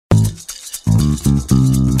Hey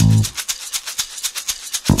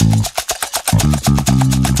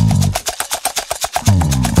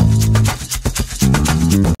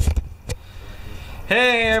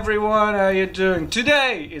everyone, how you doing?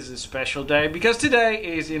 Today is a special day because today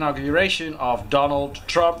is the inauguration of Donald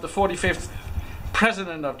Trump, the 45th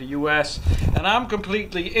President of the US, and I'm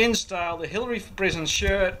completely in style, the Hillary for Prison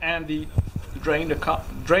shirt and the drain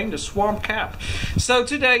the swamp cap. So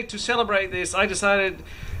today, to celebrate this, I decided,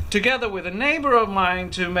 together with a neighbor of mine,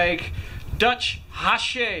 to make Dutch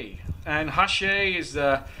haché. And haché is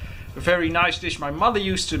a very nice dish my mother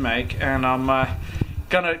used to make, and I'm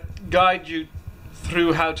gonna guide you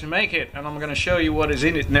through how to make it, and I'm gonna show you what is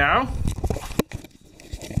in it now.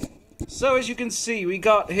 So as you can see, we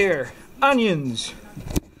got here onions,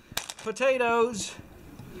 potatoes,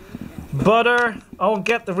 butter. I'll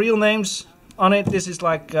get the real names on it. This is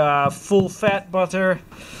like full fat butter,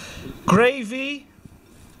 gravy,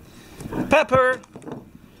 pepper.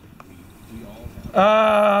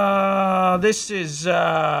 This is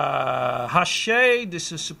haché.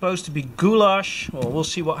 This is supposed to be goulash. Well, we'll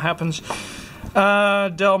see what happens.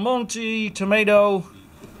 Del Monte tomato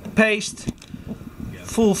paste,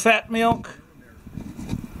 full fat milk.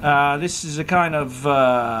 This is a kind of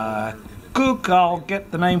cook. I'll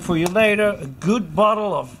get the name for you later. A good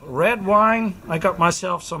bottle of red wine. I got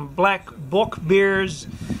myself some black bock beers.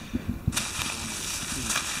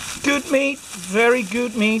 Good meat, very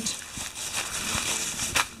good meat.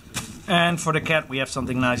 And for the cat we have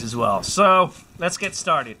something nice as well. So let's get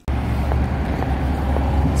started.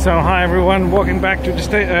 So hi everyone, walking back to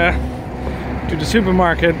the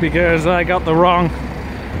supermarket because I got the wrong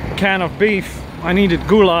can of beef. I needed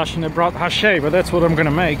goulash and I brought haché, but that's what I'm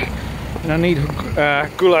gonna make, and I need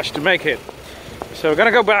goulash to make it. So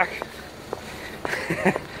gotta go back.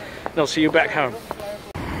 I'll see you back home.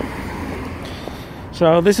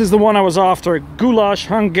 So this is the one I was after, goulash,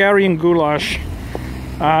 Hungarian goulash.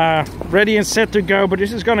 Ready and set to go, but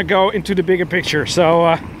this is gonna go into the bigger picture. So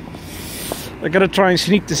I gotta try and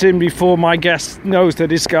sneak this in before my guest knows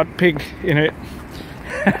that it's got pig in it.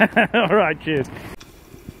 Alright, cheers.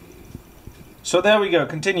 So there we go,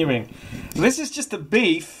 continuing. This is just the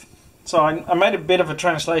beef. So I made a bit of a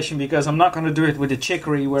translation because I'm not going to do it with the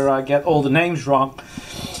chicory where I get all the names wrong.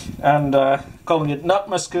 And calling it nut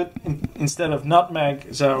muscat instead of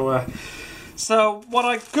nutmeg. So what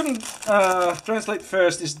I couldn't translate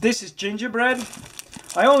first is this is gingerbread.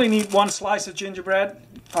 I only need one slice of gingerbread.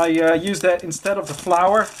 I use that instead of the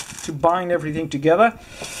flour to bind everything together.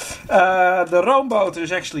 The roomboter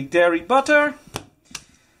is actually dairy butter.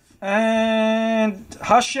 And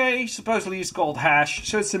haché supposedly is called hash.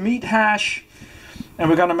 So it's a meat hash. And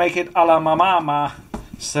we're going to make it a la mamama.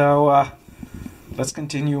 So let's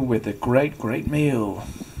continue with a great, great meal.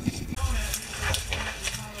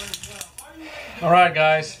 Alright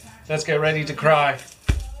guys, let's get ready to cry.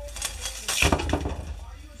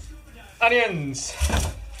 Onions.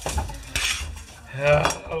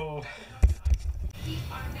 Oh.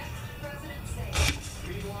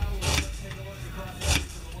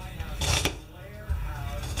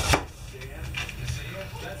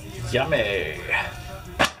 Yummy.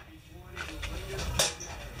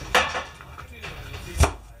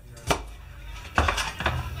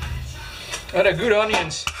 Oh, they're good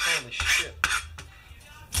onions. Holy shit.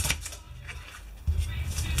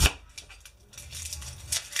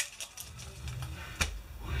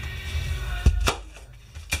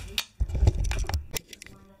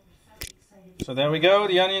 So there we go,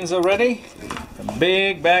 the onions are ready. A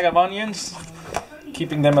big bag of onions,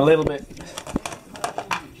 keeping them a little bit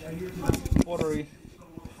watery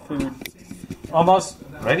food. Almost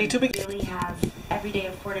ready to begin.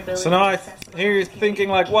 So now I hear you thinking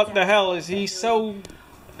like, what the hell is he so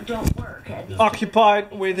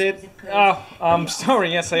occupied with it? Oh, I'm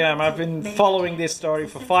sorry, yes I am. I've been following this story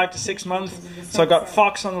for 5 to 6 months. So I got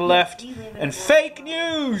Fox on the left and fake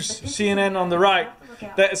news, CNN on the right.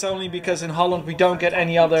 That is only because in Holland we don't get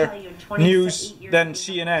any other news than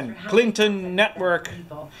CNN. Clinton Network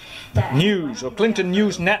News, or Clinton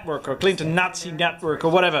News Network, or Clinton Nazi Network, or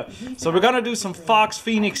whatever. So we're gonna do some Fox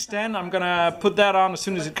Phoenix 10. I'm gonna put that on as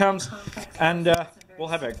soon as it comes, and we'll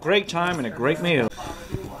have a great time and a great meal.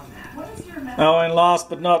 Oh, and last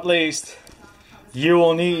but not least, you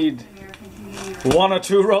will need 1 or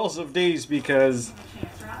 2 rolls of these because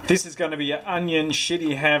this is going to be an onion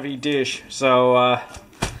shitty heavy dish. So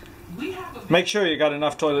make sure you got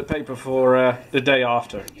enough toilet paper for the day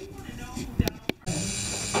after.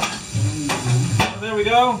 So there we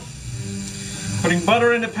go. Putting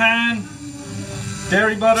butter in the pan.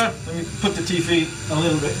 Dairy butter. Let me put the TV a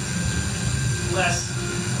little bit less.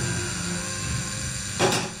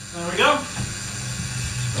 There we go.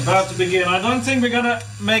 about to begin. I don't think we're gonna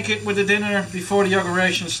make it with the dinner before the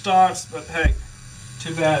inauguration starts, but hey,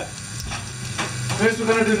 too bad. First we're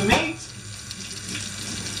gonna do the meat.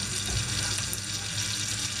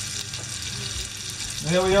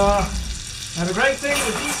 There we are. Now the great thing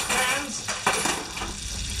with these pans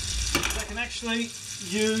is I can actually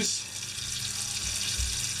use,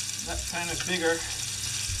 that pan is bigger,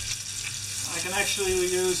 I can actually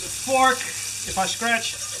use a fork. If I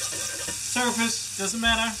scratch surface, doesn't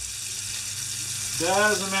matter.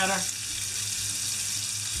 Doesn't matter.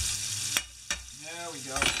 There we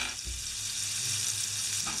go.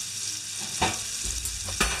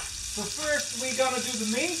 So first we're gonna do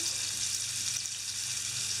the meat.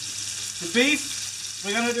 The beef,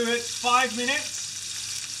 we're gonna do it 5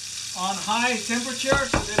 minutes on high temperature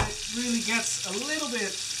so that it really gets a little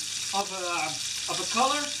bit of a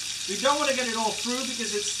color. We don't want to get it all through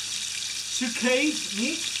because it's sucade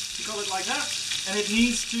meat, we call it like that, and it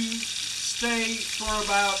needs to stay for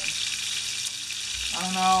about, I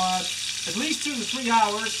don't know, at least 2 to 3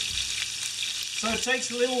 hours. So it takes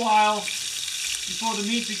a little while before the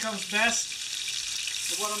meat becomes best.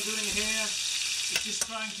 So what I'm doing here is just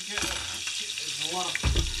trying to get, shit, there's a lot of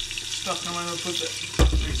stuff now. I'm going to put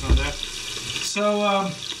the grease on there. So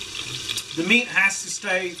the meat has to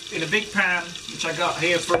stay in a big pan, which I got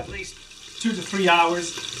here, for at least 2 to 3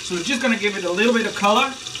 hours. So we're just going to give it a little bit of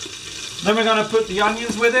color. Then we're going to put the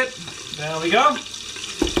onions with it. There we go.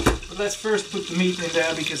 But let's first put the meat in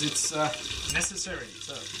there because it's necessary.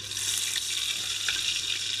 So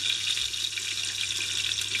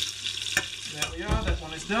there we are. That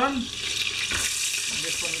one is done. And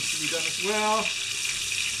this one needs to be done as well.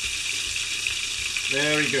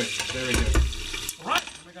 Very good. Very good. All right.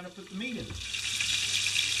 Then we're going to put the meat in.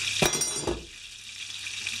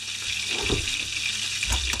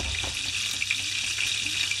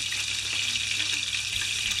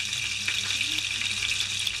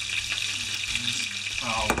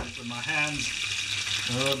 I'll do it with my hands,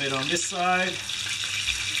 a little bit on this side.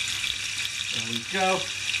 There we go.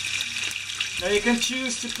 Now you can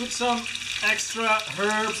choose to put some extra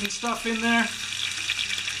herbs and stuff in there,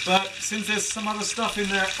 but since there's some other stuff in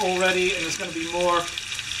there already and there's going to be more,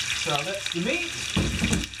 so that's the meat.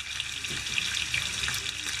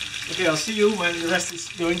 Okay, I'll see you when the rest is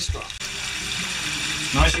going strong.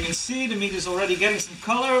 Now as you can see, the meat is already getting some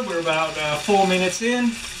color. We're about 4 minutes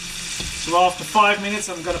in. So after 5 minutes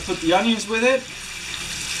I'm going to put the onions with it.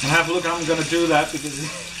 And have a look how I'm going to do that because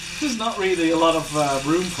there's not really a lot of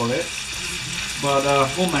room for it. But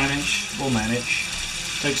we'll manage,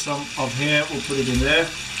 Take some of here, we'll put it in there.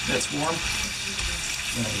 That's warm.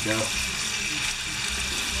 There we go.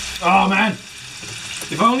 Oh man!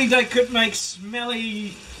 If only they could make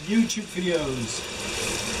smelly YouTube videos.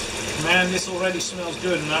 Man, this already smells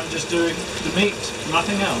good and I'm just doing the meat,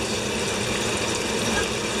 nothing else.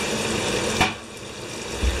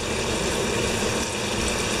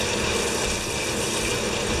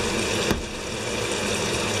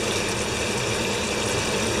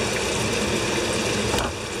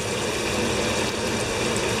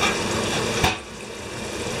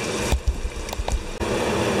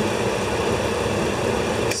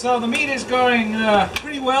 So the meat is going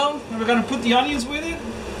pretty well, and we're going to put the onions with it.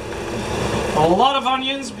 A lot of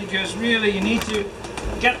onions, because really you need to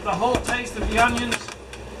get the whole taste of the onions.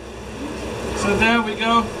 So there we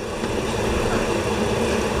go.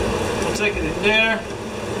 We'll take it in there,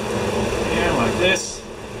 here like this.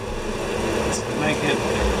 Let's make it,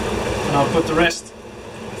 and I'll put the rest.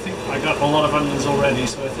 I think I got a lot of onions already,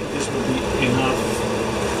 so I think this will be enough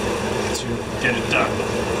to get it done.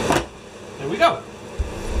 There we go.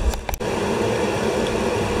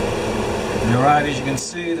 Alright, as you can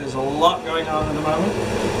see, there's a lot going on at the moment.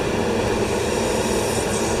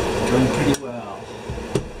 Going pretty well.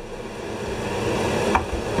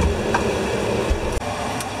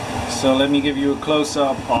 So let me give you a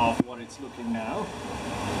close-up of what it's looking now.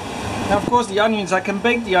 Now of course the onions, I can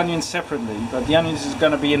bake the onions separately, but the onions is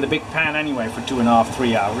going to be in the big pan anyway for 2.5 to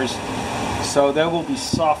 3 hours. So they will be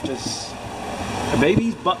soft as a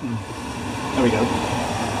baby's button. There we go.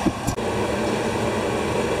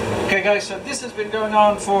 Okay guys, so this has been going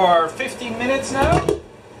on for 15 minutes now.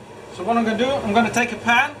 So what I'm going to do, I'm going to take a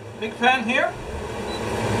pan, big pan here,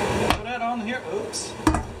 put that on here, oops,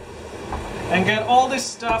 and get all this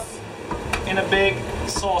stuff in a big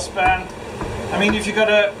saucepan. I mean, if you got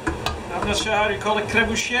a, I'm not sure how you call it,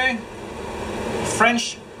 trebuchet,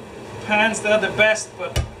 French pans, they're the best,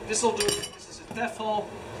 but this will do. This is a Tefal,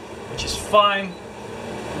 which is fine.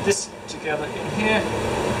 Put this together in here.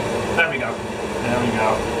 There we go. There we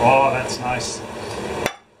go. Oh, that's nice.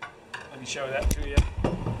 Let me show that to you.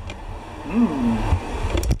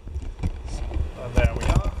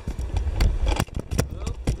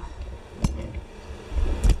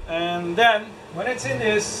 And then when it's in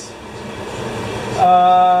this,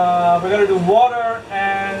 we're gonna do water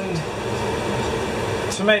and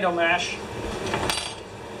tomato mash.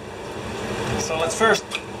 So let's first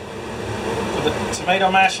put the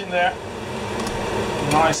tomato mash in there.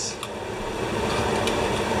 Nice.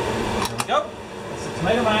 There we go. That's the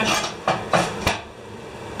tomato mash.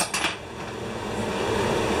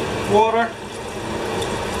 Water.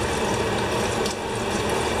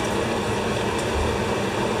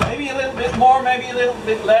 Maybe a little bit more, maybe a little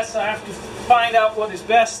bit less. I have to find out what is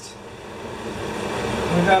best.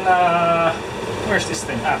 We're gonna... Where's this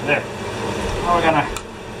thing? Ah, there. Now we're gonna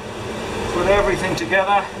put everything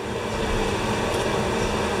together.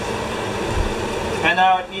 And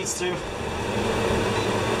now it needs to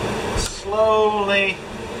slowly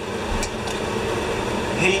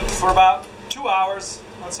heat for about 2 hours.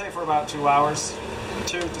 Let's say for about 2 hours.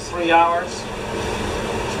 2 to 3 hours.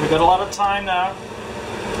 So we've got a lot of time now.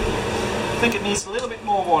 I think it needs a little bit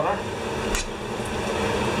more water.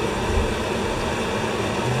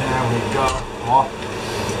 There we go. Oh,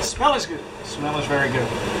 the smell is good. The smell is very good.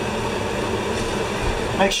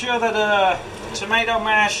 Make sure that the tomato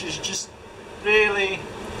mash is just really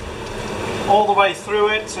all the way through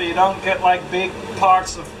it, so you don't get like big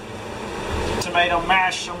parts of tomato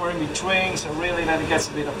mash somewhere in between. So really that it gets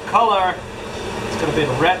a bit of color. It's got a bit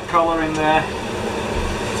of red color in there.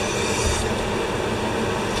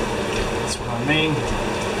 That's what I mean.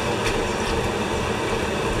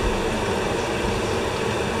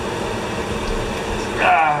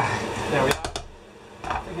 There we go. I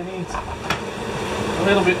think it needs a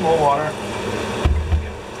little bit more water.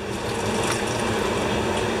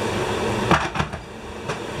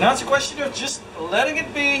 Now it's a question of just letting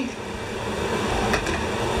it be.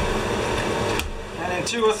 And in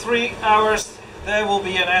 2 or 3 hours there will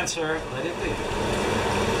be an answer. Let it be.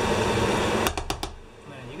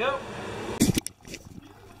 There you go.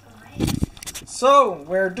 So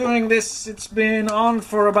we're doing this. It's been on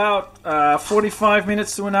for about 45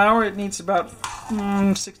 minutes to an hour. It needs about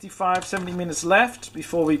 65-70 minutes left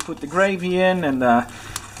before we put the gravy in and the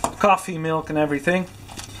coffee, milk and everything.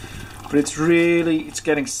 But it's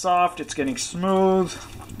getting soft, it's getting smooth.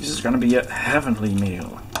 This is going to be a heavenly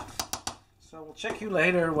meal. So we'll check you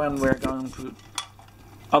later when we're going to put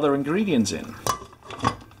other ingredients in.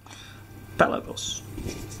 Pelagos.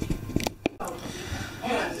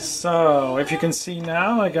 So, if you can see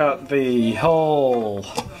now, I got the whole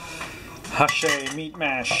haché meat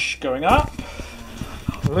mash going up.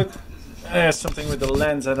 Look, there's something with the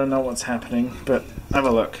lens, I don't know what's happening, but have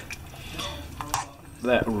a look.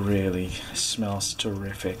 That really smells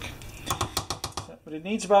terrific. But it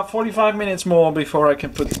needs about 45 minutes more before I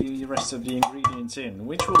can put the rest of the ingredients in,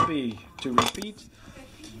 which will be, to repeat,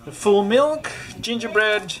 the full milk,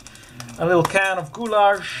 gingerbread, a little can of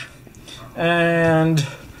goulash, and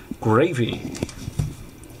gravy.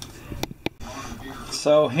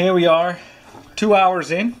 So here we are, 2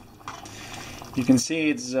 hours in. You can see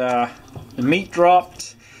it's the meat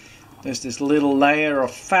dropped. There's this little layer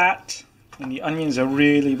of fat, and the onions are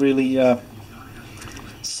really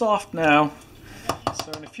soft now.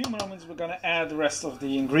 So in a few moments we're going to add the rest of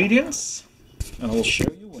the ingredients, and I'll show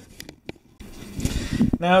you when.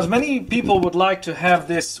 Now, as many people would like to have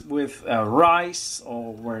this with rice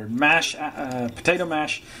or mash, potato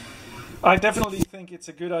mash, I definitely think it's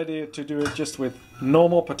a good idea to do it just with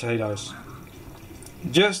normal potatoes.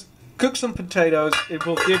 Just cook some potatoes, it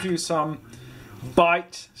will give you some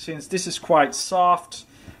bite, since this is quite soft.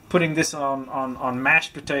 Putting this on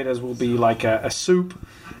mashed potatoes will be like a soup.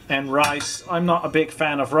 And rice, I'm not a big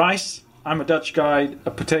fan of rice. I'm a Dutch guy,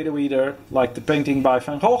 a potato eater, like the painting by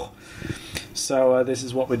Van Gogh. So this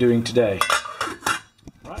is what we're doing today.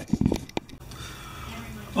 Right.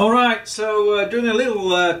 Alright, so doing a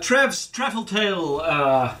little Trev's Travel Tale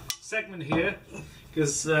segment here.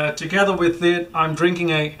 Because together with it, I'm drinking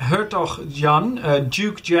a Hertog Jan,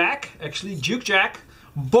 Duke Jack, actually, Duke Jack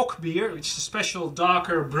Bock beer, which is a special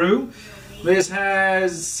darker brew. This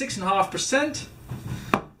has 6.5%.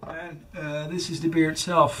 And this is the beer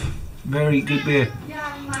itself. Very good beer.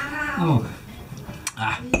 Oh.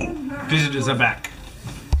 Visitors are back.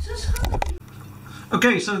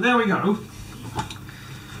 Okay, so there we go.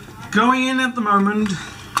 Going in at the moment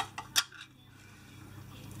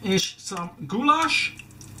is some goulash.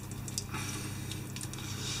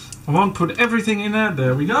 I won't put everything in there.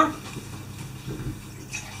 There we go.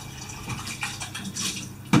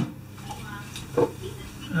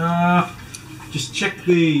 Just check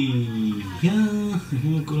the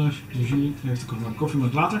goulash. Heeft koffie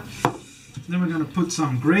met water. Then we're going to put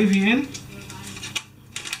some gravy in.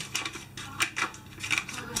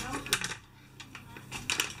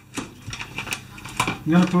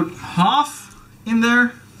 I'm gonna put half in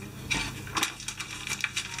there.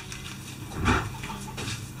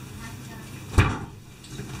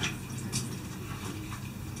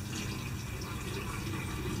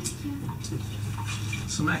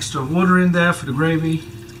 Some extra water in there for the gravy.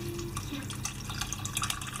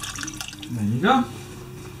 There you go.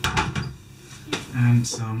 And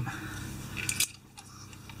some, how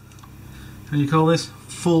do you call this?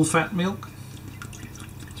 Full fat milk.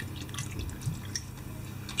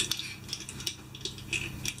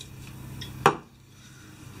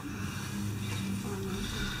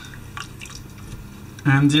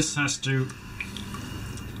 And this has to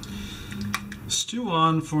stew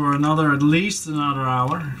on for at least another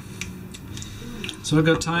hour. So I've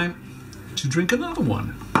got time to drink another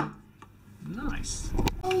one. Nice.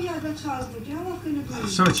 Oh yeah, that's all good.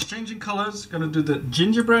 So it's changing colors. Gonna do the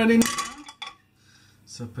gingerbread in.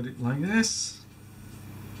 So put it like this.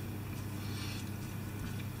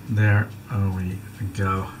 There we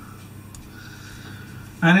go.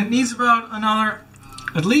 And it needs about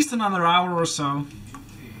at least another hour or so.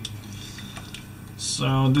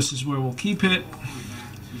 So this is where we'll keep it.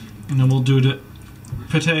 And then we'll do the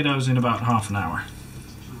potatoes in about half an hour.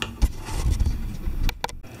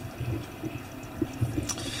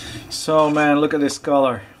 So man, look at this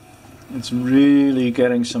color. It's really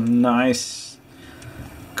getting some nice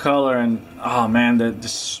color, and oh man, the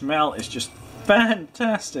smell is just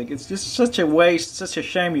fantastic. It's just such a waste, such a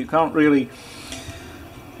shame you can't really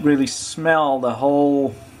smell the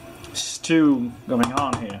whole stew going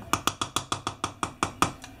on here.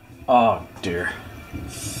 Oh dear.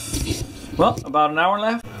 Well, about an hour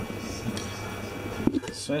left.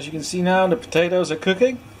 So as you can see now, the potatoes are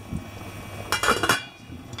cooking.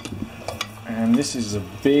 And this is a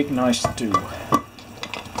big, nice stew.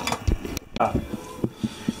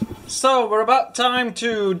 So we're about time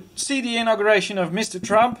to see the inauguration of Mr.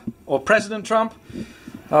 Trump, or President Trump.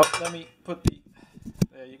 Let me put the,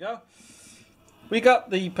 there you go. We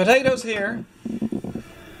got the potatoes here.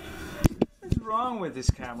 What's wrong with this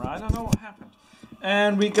camera? I don't know what happened.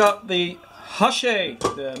 And we got the haché,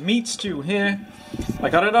 the meat stew here. I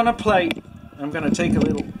got it on a plate. I'm gonna take a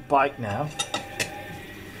little bite now.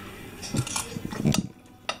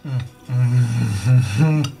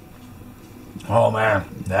 Oh man,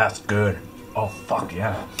 that's good. Oh fuck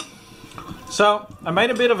yeah. So I made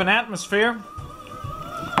a bit of an atmosphere.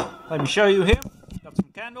 Let me show you here. Got some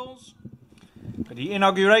candles. Got the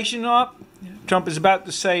inauguration up. Trump is about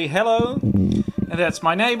to say hello. And that's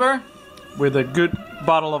my neighbor with a good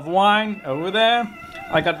bottle of wine over there.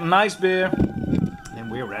 I got a nice beer. And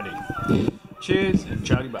we're ready. Cheers and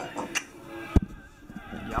chowdy bye.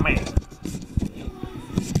 Yummy.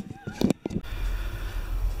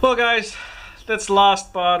 Well guys, that's the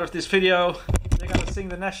last part of this video. They're gonna sing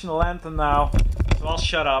the national anthem now, so I'll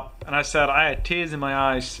shut up. And I said I had tears in my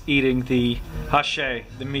eyes eating the haché,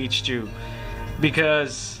 the meat stew,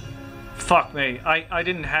 because fuck me, I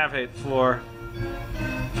didn't have it for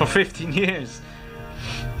 15 years.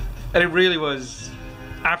 And it really was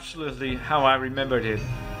absolutely how I remembered it.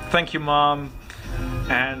 Thank you Mom,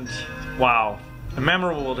 and wow, a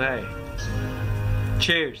memorable day.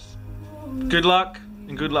 Cheers. Good luck.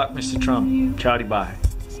 And good luck, Mr. Trump. Chowdy bye.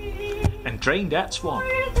 And drain that swamp.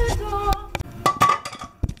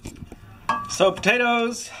 So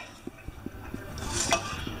potatoes.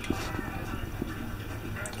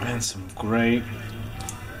 And some great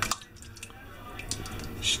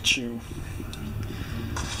stew.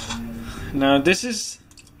 Now this is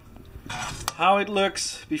how it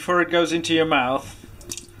looks before it goes into your mouth.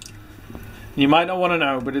 You might not want to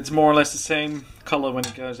know, but it's more or less the same color when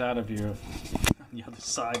it goes out of you. The other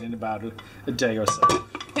side in about a day or so.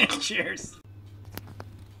 Cheers.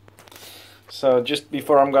 So just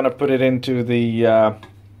before I'm gonna put it into the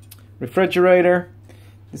refrigerator,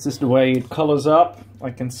 this is the way it colors up.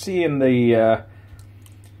 I can see in the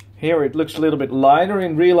here it looks a little bit lighter.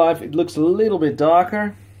 In real life it looks a little bit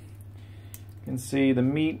darker. You can see the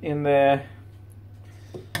meat in there,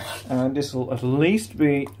 and this will at least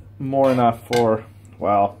be more enough for,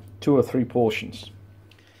 well, 2 or 3 portions.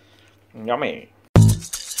 Yummy.